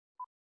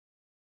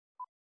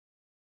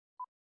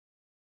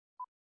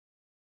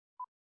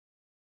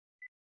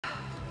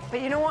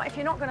But you know what? If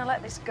you're not going to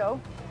let this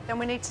go, then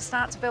we need to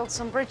start to build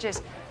some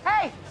bridges.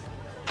 Hey!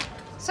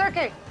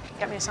 Suki!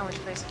 Get me a sandwich,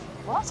 please.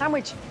 What?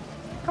 Sandwich.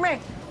 Come here.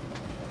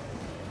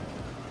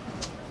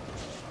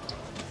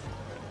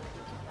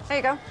 There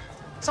you go.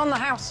 It's on the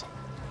house.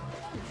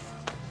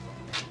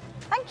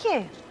 Thank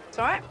you. It's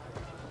all right.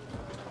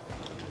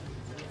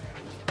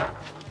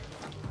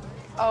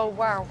 Oh,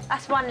 wow.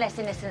 That's one less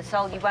innocent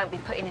soul you won't be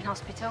putting in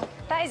hospital.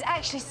 That is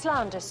actually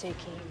slander,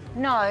 Suki.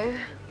 No,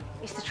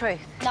 it's the truth.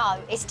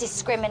 No, it's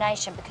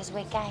discrimination because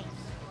we're gay.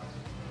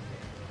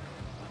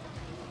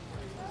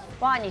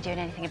 Why aren't you doing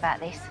anything about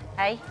this,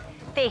 eh?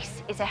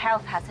 This is a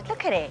health hazard.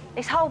 Look at it.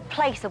 This whole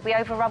place will be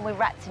overrun with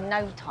rats in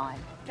no time.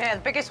 Yeah,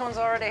 the biggest one's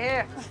already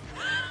here.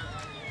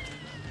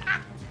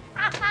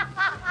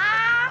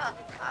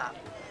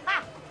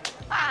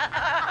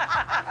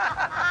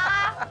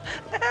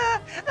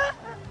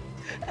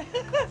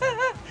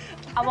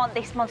 I want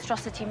this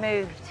monstrosity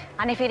moved.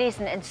 And if it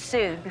isn't, and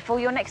soon, before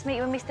your next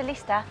meeting with Mr.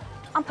 Lister,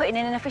 I'm putting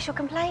in an official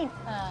complaint.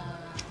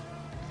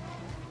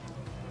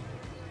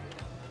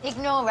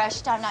 Ignore us,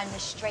 she don't own the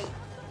street.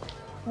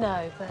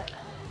 No, but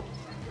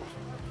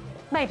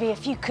maybe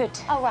if you could...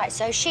 All right,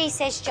 so she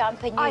says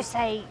jump and you... I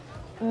say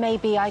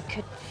maybe I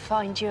could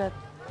find you a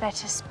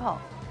better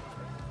spot.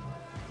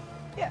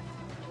 Yeah,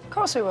 of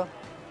course we will.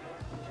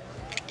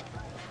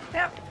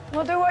 Yep,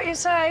 we'll do what you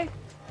say.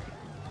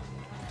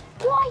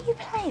 What are you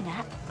playing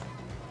at?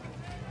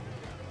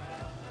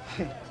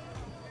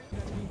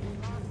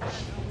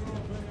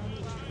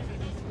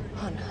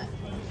 Oh,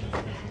 no.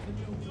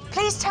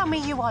 Please tell me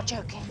you are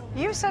joking.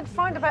 You said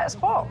find a better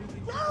spot.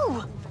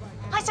 No!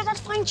 I said I'd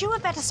find you a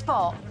better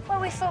spot.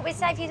 Well, we thought we'd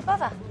save you the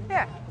bother.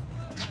 Yeah.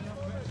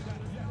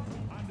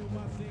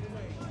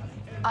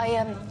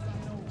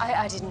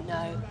 I didn't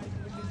know.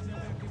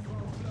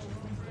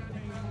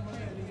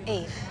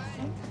 Eve.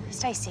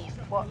 Stacey.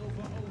 What?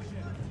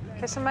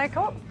 Kiss and make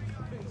up?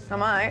 I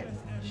might.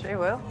 She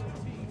will.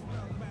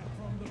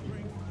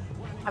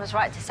 I was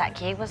right to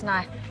sack you, wasn't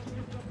I?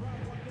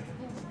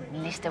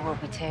 And Lister will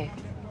be too.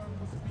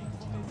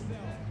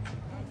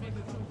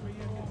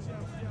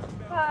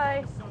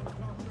 Bye.